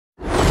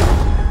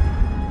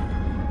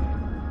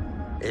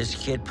This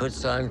kid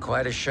puts on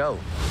quite a show.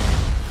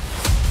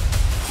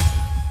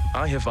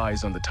 I have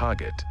eyes on the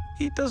target.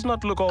 He does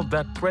not look all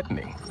that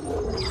threatening.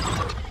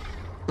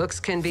 Looks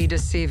can be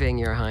deceiving,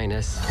 Your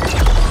Highness.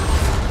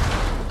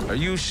 Are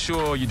you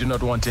sure you do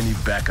not want any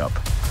backup?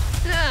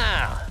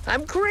 Nah,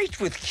 I'm great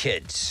with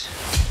kids.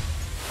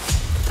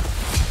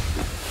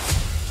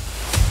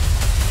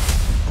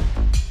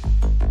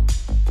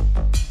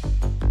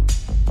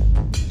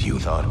 You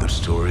thought the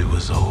story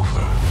was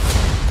over.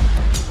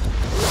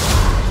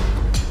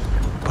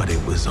 But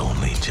it was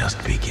only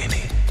just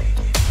beginning.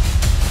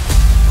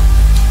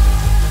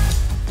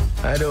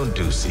 I don't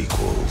do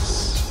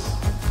sequels,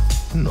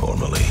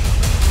 normally.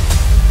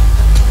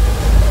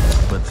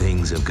 But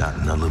things have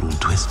gotten a little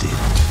twisted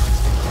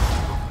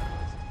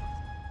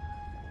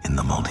in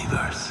the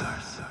multiverse.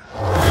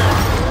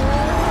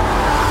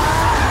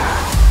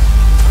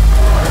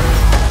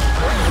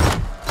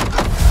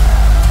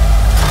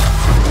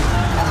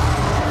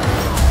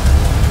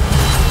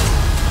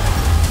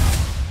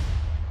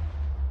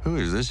 Who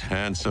is this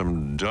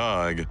handsome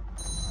dog?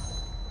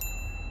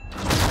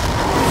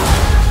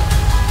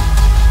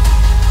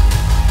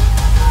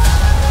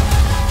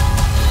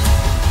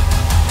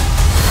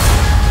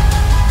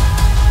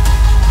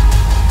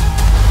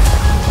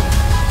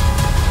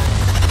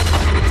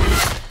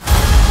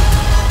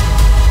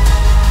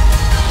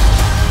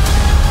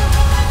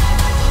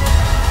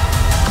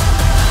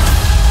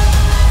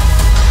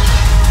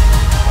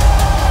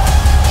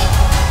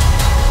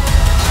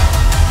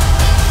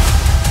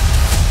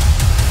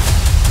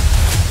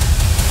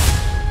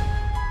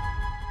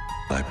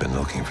 I've been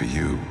looking for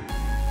you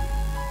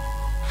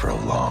for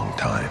a long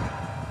time.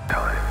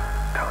 Time.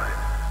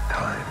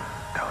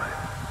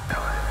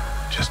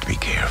 Just be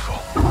careful.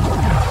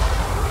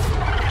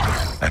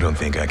 I don't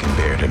think I can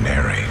bear to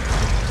narrate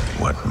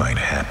what might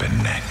happen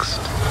next.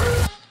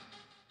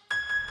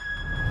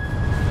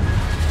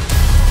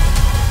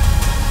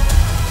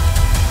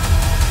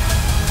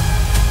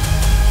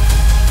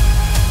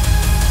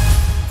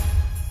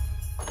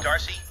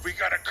 Darcy, we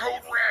got a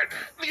code red.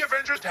 The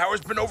Avengers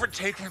Tower's been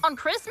overtaken. On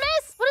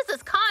Christmas? What is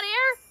this, Con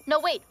Air? No,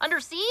 wait, Under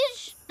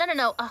Siege?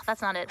 No. Oh,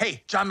 that's not it.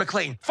 Hey, John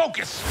McClane,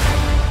 focus!